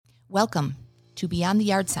Welcome to Beyond the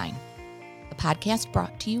Yard Sign, a podcast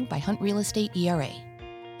brought to you by Hunt Real Estate ERA,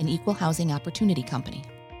 an equal housing opportunity company.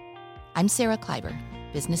 I'm Sarah Kleiber,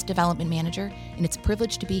 Business Development Manager, and it's a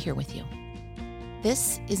privilege to be here with you.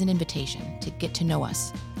 This is an invitation to get to know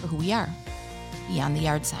us for who we are, beyond the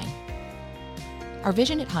yard sign. Our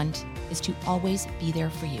vision at Hunt is to always be there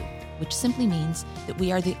for you, which simply means that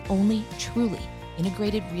we are the only truly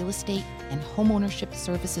integrated real estate and homeownership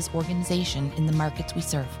services organization in the markets we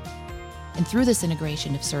serve. And through this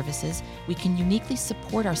integration of services, we can uniquely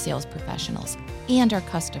support our sales professionals and our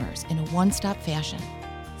customers in a one-stop fashion,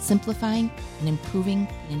 simplifying and improving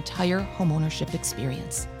the entire homeownership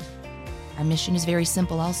experience. Our mission is very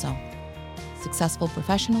simple also: successful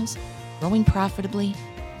professionals, growing profitably,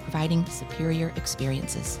 providing superior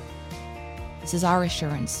experiences. This is our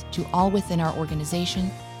assurance to all within our organization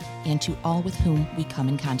and to all with whom we come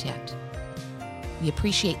in contact. We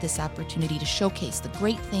appreciate this opportunity to showcase the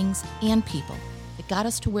great things and people that got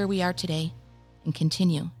us to where we are today and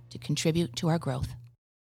continue to contribute to our growth.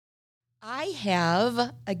 I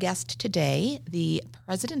have a guest today, the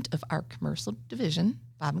president of our commercial division,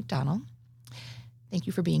 Bob McDonnell. Thank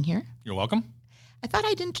you for being here. You're welcome. I thought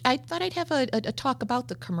I'd have a talk about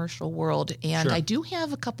the commercial world, and Sure. I do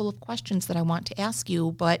have a couple of questions that I want to ask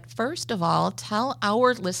you. But first of all, tell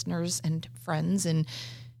our listeners and friends and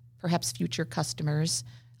perhaps future customers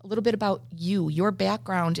a little bit about you, your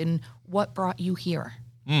background, and what brought you here.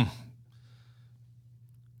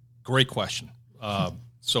 Great question.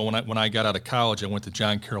 So when I got out of college, I went to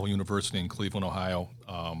John Carroll University in Cleveland, Ohio.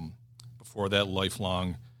 Before that,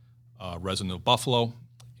 lifelong resident of Buffalo,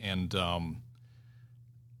 and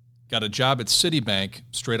got a job at Citibank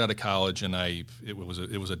straight out of college. And it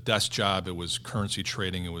was a desk job. It was currency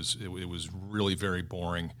trading. It was really very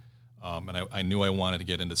boring. And I knew I wanted to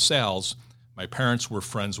get into sales. My parents were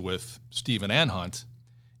friends with Steve and Ann Hunt,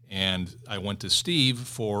 and I went to Steve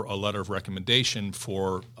for a letter of recommendation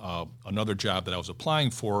for another job that I was applying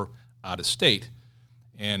for out of state.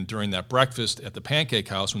 And during that breakfast at the Pancake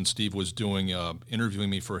House, when Steve was interviewing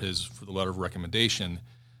me for the letter of recommendation,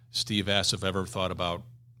 Steve asked if I ever thought about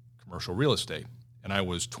commercial real estate. And I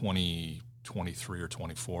was 23 or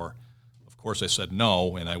 24. Of course, I said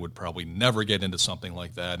no, and I would probably never get into something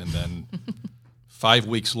like that. And then 5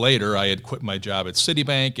 weeks later, I had quit my job at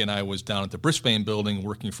Citibank, and I was down at the Brisbane building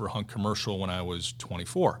working for Hunt Commercial when I was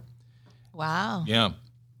 24. Wow. Yeah.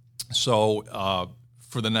 So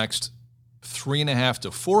for the next 3.5 to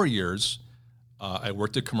 4 years, I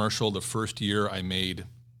worked at commercial. The first year I made,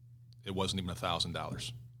 it wasn't even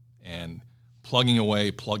 $1,000. And plugging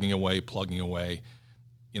away.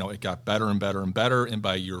 You know, it got better and better and better. And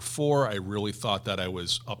by year 4, I really thought that I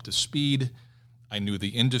was up to speed. I knew the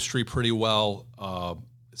industry pretty well.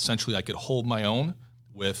 Essentially, I could hold my own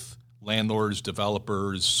with landlords,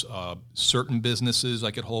 developers, certain businesses.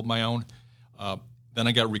 I could hold my own. Then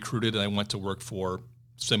I got recruited, and I went to work for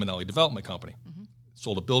Simonelli Development Company. Mm-hmm.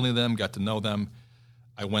 Sold a building to them, got to know them.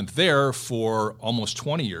 I went there for almost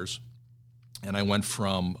 20 years, and I went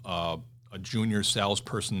from a junior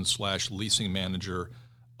salesperson / leasing manager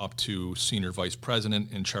up to senior vice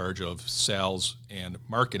president in charge of sales and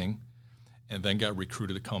marketing, and then got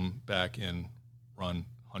recruited to come back and run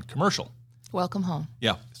Hunt Commercial. Welcome home.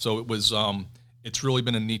 Yeah, so it was. It's really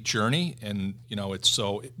been a neat journey, and you know,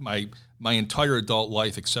 my entire adult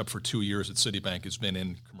life, except for 2 years at Citibank, has been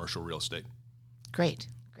in commercial real estate. Great.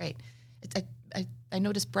 I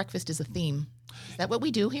noticed breakfast is a theme. Is that what we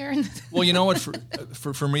do here? Well, you know what?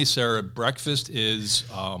 For me, Sarah, breakfast is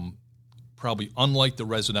probably unlike the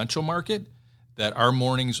residential market, that our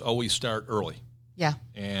mornings always start early. Yeah.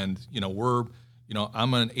 And,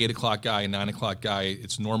 I'm an 8 o'clock guy, 9 o'clock guy.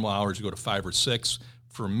 It's normal hours to go to 5 or 6.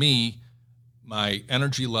 For me, my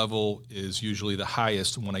energy level is usually the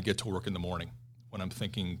highest when I get to work in the morning, when I'm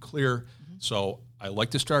thinking clear. Mm-hmm. So I like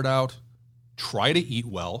to start out, try to eat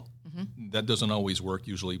well. Mm-hmm. That doesn't always work.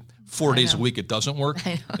 Usually 4 days a week it doesn't work,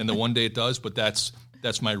 and the one day it does, but that's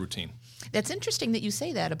my routine. That's interesting that you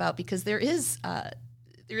say that about, because there is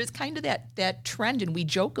kind of that trend, and we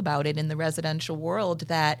joke about it in the residential world,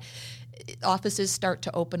 that offices start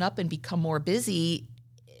to open up and become more busy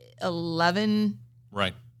 11,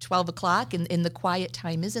 right, 12 o'clock, and the quiet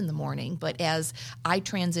time is in the morning. But as I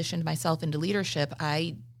transitioned myself into leadership,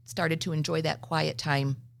 I started to enjoy that quiet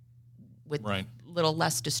time with little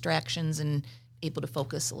less distractions and able to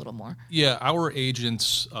focus a little more. Yeah, our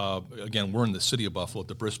agents, again, we're in the city of Buffalo at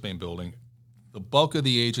the Brisbane building. The bulk of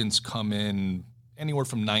the agents come in anywhere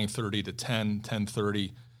from 9:30 to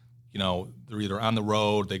 10:30. You know, they're either on the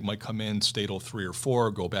road, they might come in, stay till 3 or 4,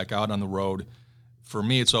 go back out on the road. For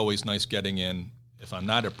me, it's always nice getting in, if I'm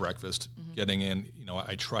not at breakfast, getting in.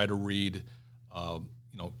 I try to read,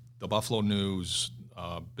 the Buffalo News,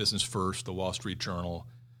 Business First, the Wall Street Journal,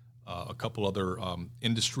 a couple other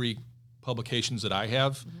industry publications that I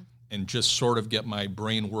have, and just sort of get my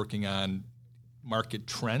brain working on market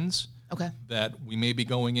trends that we may be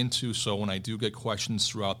going into. So when I do get questions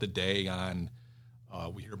throughout the day on,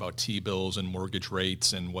 we hear about T-bills and mortgage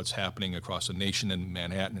rates and what's happening across the nation in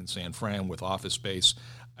Manhattan and San Fran with office space,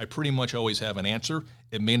 I pretty much always have an answer.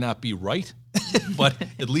 It may not be right, but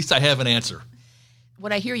at least I have an answer.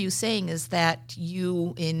 What I hear you saying is that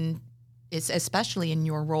you, especially in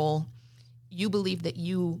your role, you believe that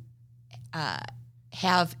you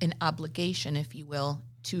have an obligation, if you will,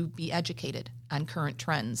 to be educated on current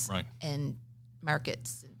trends and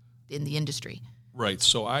markets in the industry. Right.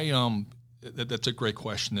 So that's a great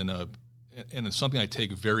question, and it's something I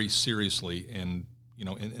take very seriously. And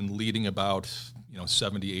in leading about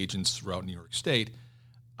 70 agents throughout New York State,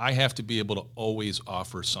 I have to be able to always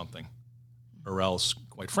offer something, or else,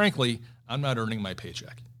 quite frankly, I'm not earning my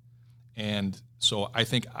paycheck. And so I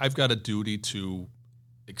think I've got a duty to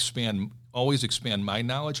always expand my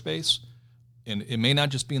knowledge base, and it may not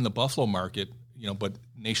just be in the Buffalo market, but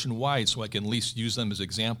nationwide, so I can at least use them as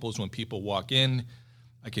examples when people walk in.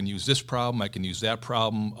 I can use this problem, I can use that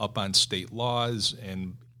problem up on state laws,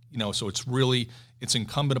 and so it's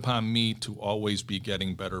incumbent upon me to always be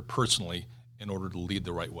getting better personally in order to lead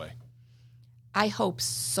the right way. I hope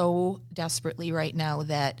so desperately right now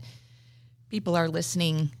that people are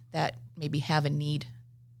listening that maybe have a need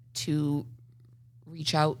to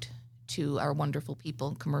reach out to our wonderful people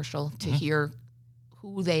in commercial to hear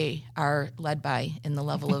who they are led by and the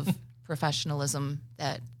level of professionalism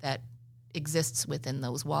that exists within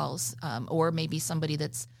those walls, or maybe somebody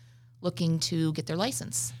that's looking to get their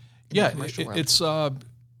license in the commercial world.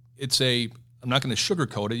 I'm not going to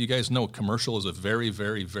sugarcoat it. You guys know commercial is a very,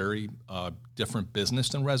 very, very different business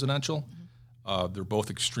than residential. They're both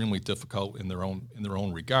extremely difficult in their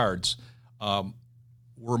own regards.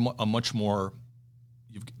 We're a much more,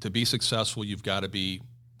 to be successful, you've got to be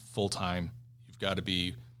full-time. You've got to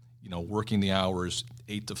be, working the hours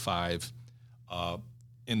 8 to 5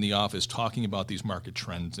 in the office, talking about these market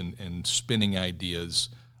trends and spinning ideas.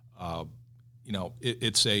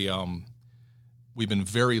 We've been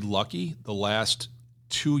very lucky the last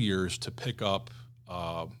 2 years to pick up,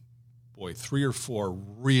 3 or 4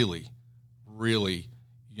 really, really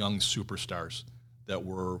young superstars that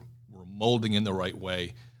we're molding in the right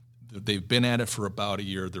way. They've been at it for about a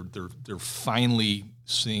year. They're finally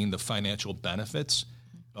seeing the financial benefits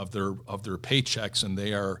of their paychecks, and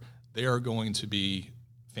they are going to be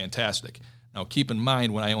fantastic. Now, keep in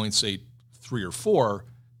mind, when I only say 3 or 4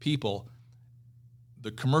 people,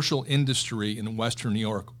 the commercial industry in Western New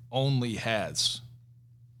York only has,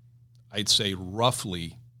 I'd say,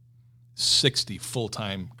 roughly 60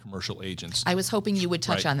 full-time commercial agents. I was hoping you would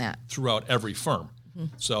touch on that. Throughout every firm.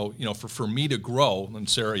 So, for me to grow, and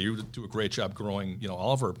Sarah, you do a great job growing,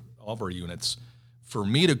 all of our units. For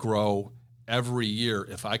me to grow every year,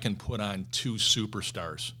 if I can put on 2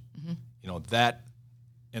 superstars,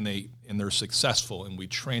 and they're successful, and we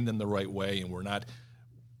train them the right way, and we're not,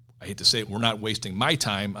 I hate to say it, we're not wasting my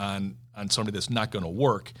time on somebody that's not going to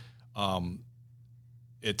work.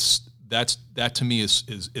 That to me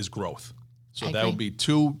is growth. So that would be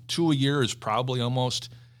two a year is probably almost,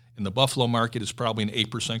 in the Buffalo market, is probably an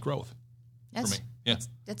 8% growth for me. Yeah,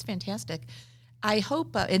 that's fantastic. I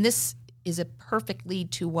hope, and this is a perfect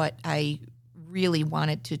lead to what I really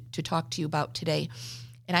wanted to talk to you about today.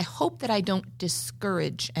 And I hope that I don't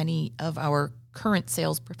discourage any of our current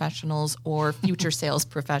sales professionals or future sales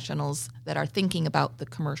professionals that are thinking about the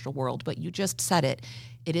commercial world. But you just said it.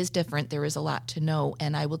 It is different. There is a lot to know.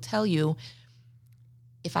 And I will tell you,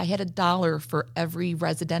 if I had $1 for every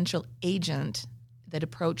residential agent that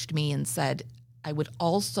approached me and said, I would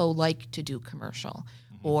also like to do commercial,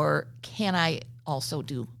 or can I also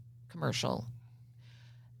do commercial?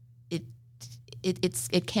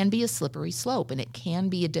 It can be a slippery slope, and it can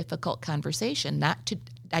be a difficult conversation.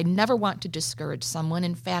 I never want to discourage someone.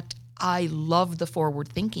 In fact, I love the forward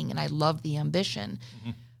thinking and I love the ambition.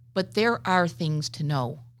 But there are things to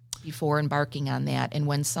know before embarking on that. And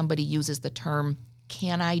when somebody uses the term,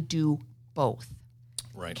 can I do both?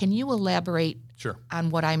 Right. Can you elaborate Sure. on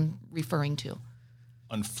what I'm referring to?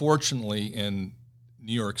 Unfortunately, in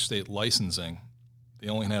New York State licensing, they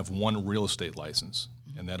only have one real estate license,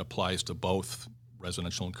 and that applies to both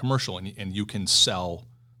residential and commercial, and you can sell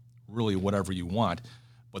really whatever you want.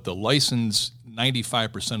 But the license,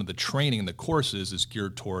 95% of the training in the courses is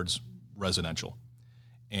geared towards residential.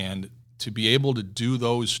 And to be able to do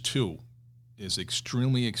those two is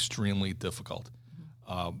extremely, extremely difficult.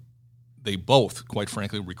 they both, quite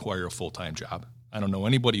frankly, require a full-time job. I don't know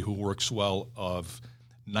anybody who works well of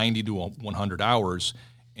 90 to 100 hours.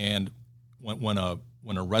 And when a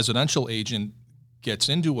residential agent gets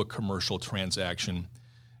into a commercial transaction,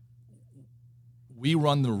 we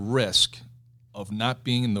run the risk of not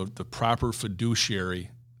being the proper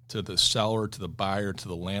fiduciary to the seller, to the buyer, to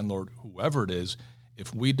the landlord, whoever it is,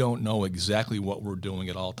 if we don't know exactly what we're doing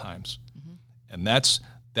at all times. Mm-hmm. And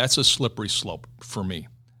that's a slippery slope for me.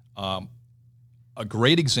 A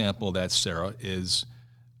great example of that, Sarah, is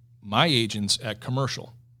my agents at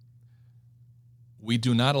commercial. We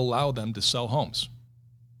do not allow them to sell homes.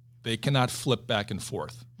 They cannot flip back and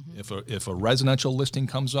forth. Mm-hmm. If a residential listing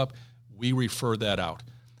comes up, we refer that out.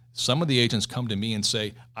 Some of the agents come to me and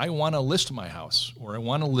say, I want to list my house, or I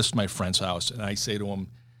want to list my friend's house. And I say to them,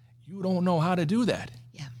 you don't know how to do that.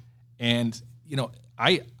 Yeah. And,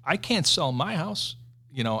 I can't sell my house.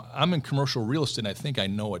 I'm in commercial real estate, and I think I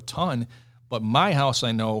know a ton. But my house,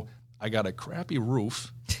 I know I got a crappy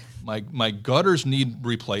roof. My gutters need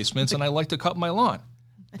replacements, and I like to cut my lawn.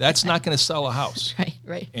 That's not going to sell a house.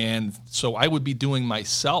 Right. And so I would be doing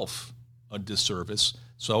myself a disservice.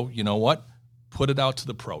 So you know what? Put it out to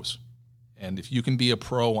the pros. And if you can be a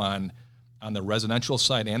pro on the residential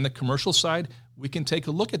side and the commercial side, we can take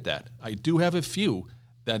a look at that. I do have a few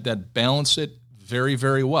that balance it very,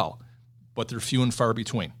 very well, but they're few and far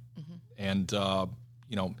between. Mm-hmm. And,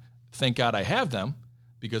 thank God I have them,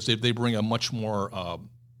 because they bring a much more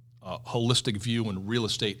holistic view in real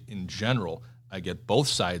estate in general. I get both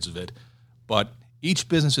sides of it, but each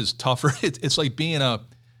business is tougher. It's like being an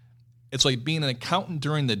accountant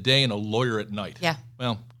during the day and a lawyer at night. Yeah.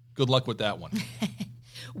 Well, good luck with that one.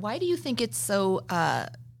 Why do you think it's so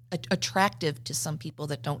attractive to some people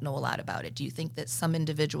that don't know a lot about it? Do you think that some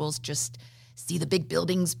individuals just see the big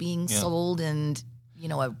buildings being sold and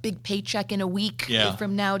a big paycheck in a week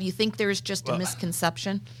from now? Do you think there's just a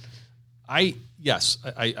misconception? Yes,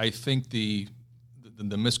 I think the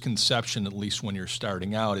misconception, at least when you're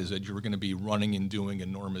starting out, is that you're going to be running and doing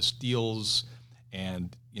enormous deals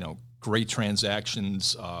and great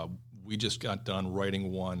transactions. We just got done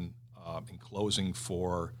writing one in closing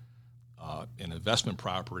for an investment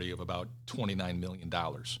property of about $29 million.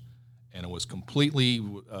 And it was completely,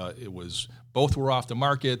 both were off the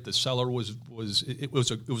market. The seller was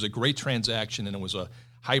a great transaction, and it was a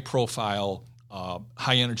high profile,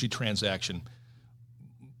 high energy transaction.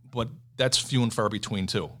 But that's few and far between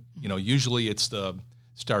too. Usually it's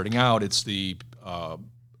starting out, it's the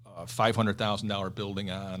 $500,000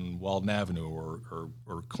 building on Walden Avenue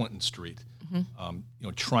or Clinton Street. Mm-hmm.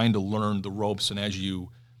 Trying to learn the ropes, and as you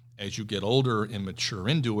get older and mature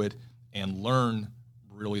into it and learn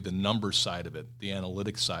really the numbers side of it, the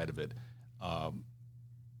analytics side of it,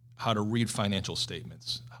 how to read financial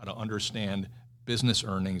statements, how to understand business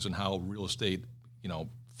earnings and how real estate,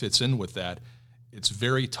 fits in with that. It's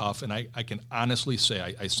very tough, and I can honestly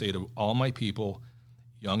say, I say to all my people,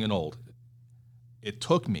 young and old, it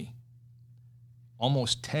took me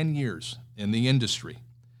almost 10 years in the industry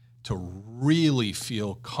to really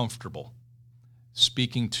feel comfortable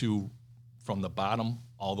speaking to from the bottom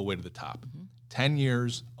all the way to the top. Mm-hmm. 10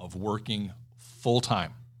 years of working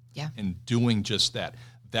full-time and doing just that.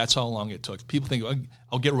 That's how long it took. People think,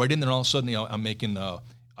 I'll get right in there and all of a sudden I'm making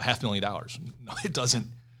 $500,000. No, it doesn't.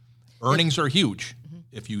 Earnings are huge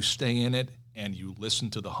if you stay in it and you listen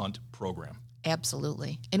to the Hunt program.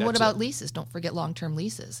 Absolutely. And what about leases? Don't forget long-term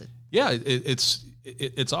leases. Yeah, it's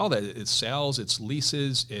all that. It's sales, it's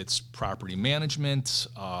leases, it's property management.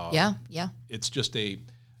 It's just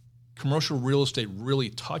commercial real estate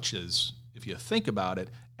really touches, if you think about it,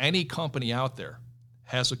 any company out there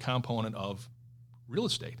has a component of real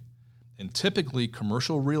estate. And typically,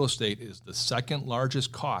 commercial real estate is the second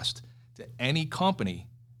largest cost to any company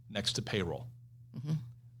next to payroll. Mm-hmm.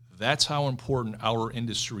 That's how important our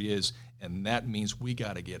industry is, and that means we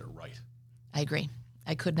got to get it right. I agree.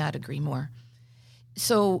 I could not agree more.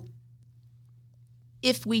 So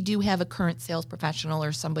if we do have a current sales professional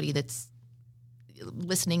or somebody that's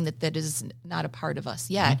listening that is not a part of us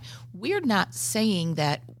yet, we're not saying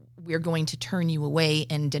that we're going to turn you away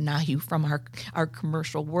and deny you from our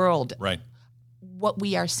commercial world. Right. What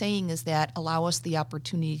we are saying is that allow us the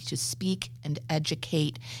opportunity to speak and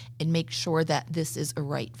educate and make sure that this is a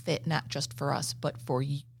right fit, not just for us, but for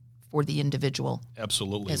the individual.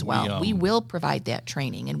 Absolutely. As well. We will provide that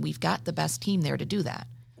training, and we've got the best team there to do that.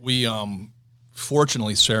 We,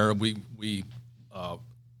 fortunately, Sarah,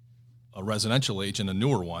 a residential agent, a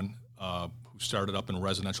newer one, who started up in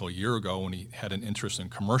residential a year ago, and he had an interest in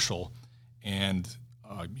commercial, and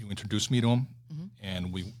you introduced me to him,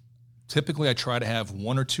 and typically I try to have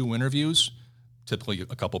one or two interviews typically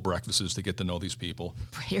a couple breakfasts to get to know these people.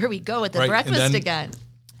 Here we go with the Right, breakfast and again.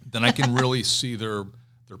 Then I can really see their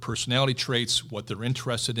personality traits, what they're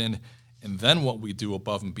interested in, and then what we do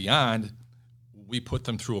above and beyond, we put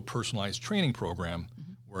them through a personalized training program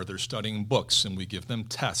where they're studying books, and we give them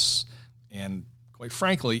tests. And quite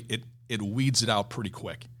frankly, it weeds it out pretty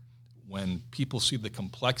quick. When people see the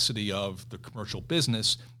complexity of the commercial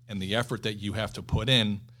business and the effort that you have to put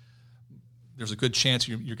in, there's a good chance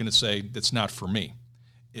you're going to say, that's not for me.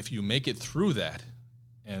 If you make it through that,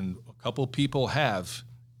 and a couple people have,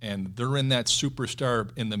 and they're in that superstar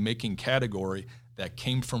in the making category that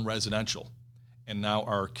came from residential and now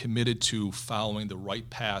are committed to following the right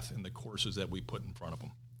path in the courses that we put in front of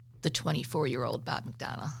them. The 24-year-old Bob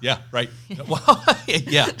McDonnell. Yeah, right. Well,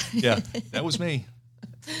 yeah, that was me.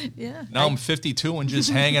 Yeah. Now I'm 52 and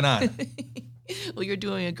just hanging on. Well, you're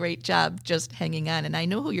doing a great job just hanging on. And I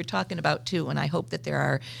know who you're talking about, too, and I hope that there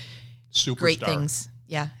are great things.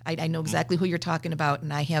 Yeah, I know exactly who you're talking about,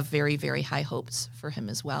 and I have very, very high hopes for him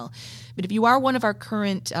as well. But if you are one of our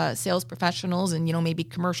current sales professionals and, maybe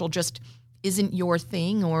commercial just isn't your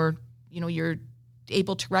thing, or, you're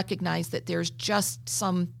able to recognize that there's just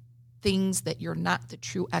some things that you're not the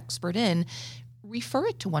true expert in, refer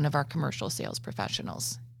it to one of our commercial sales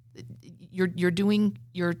professionals. You're doing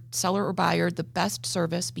your seller or buyer the best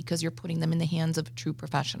service because you're putting them in the hands of a true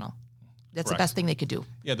professional. That's Correct. The best thing they could do.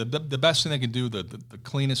 Yeah, the best thing they can do, the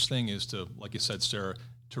cleanest thing is to, like you said, Sarah,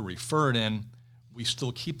 to refer it in. We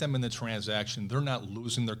still keep them in the transaction. They're not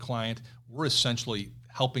losing their client. We're essentially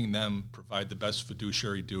helping them provide the best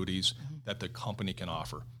fiduciary duties that the company can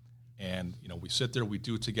offer. And, we sit there, we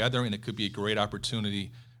do it together, and it could be a great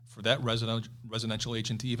opportunity for that residential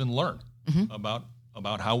agent to even learn about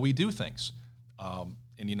how we do things.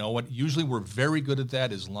 And you know what? Usually we're very good at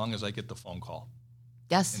that as long as I get the phone call.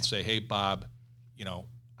 Yes. And say, hey, Bob,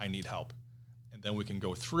 I need help. And then we can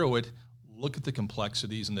go through it, look at the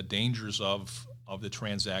complexities and the dangers of the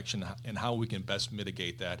transaction and how we can best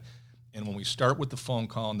mitigate that. And when we start with the phone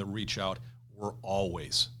call and the reach out, we're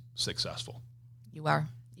always successful. You are.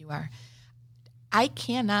 I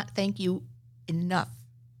cannot thank you enough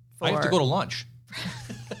for... I have to go to lunch.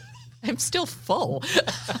 I'm still full.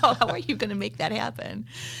 How are you going to make that happen?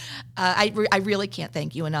 I really can't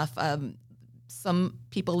thank you enough. Some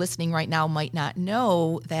people listening right now might not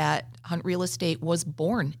know that Hunt Real Estate was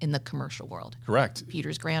born in the commercial world. Correct.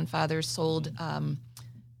 Peter's grandfather sold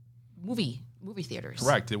movie theaters.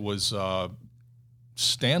 Correct. It was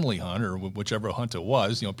Stanley Hunt, or whichever Hunt it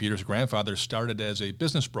was. Peter's grandfather started as a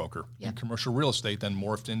business broker in commercial real estate, then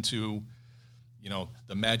morphed into,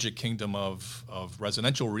 the magic kingdom of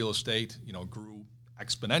residential real estate. Grew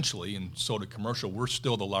exponentially, and so did commercial. We're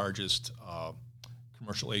still the largest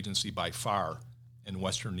commercial agency by far in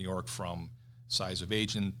Western New York, from size of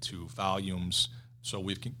agent to volumes. So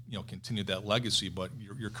we've continued that legacy. But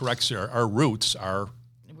you're correct, Sarah. Our roots are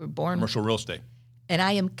commercial real estate. And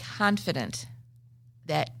I am confident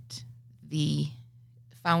that the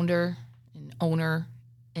founder and owner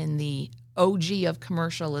and the OG of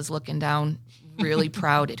commercial is looking down really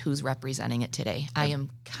proud at who's representing it today. I am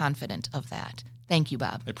confident of that. Thank you,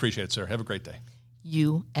 Bob. I appreciate it, Sarah. Have a great day.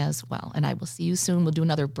 You as well. And I will see you soon. We'll do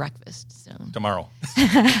another breakfast soon. Tomorrow.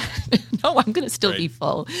 No, I'm going to still be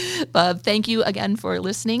full. Bob, thank you again for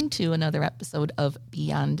listening to another episode of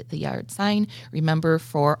Beyond the Yard Sign. Remember,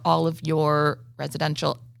 for all of your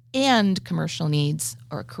residential and commercial needs,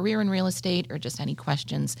 or a career in real estate, or just any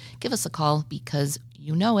questions, give us a call, because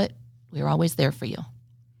you know it. We're always there for you.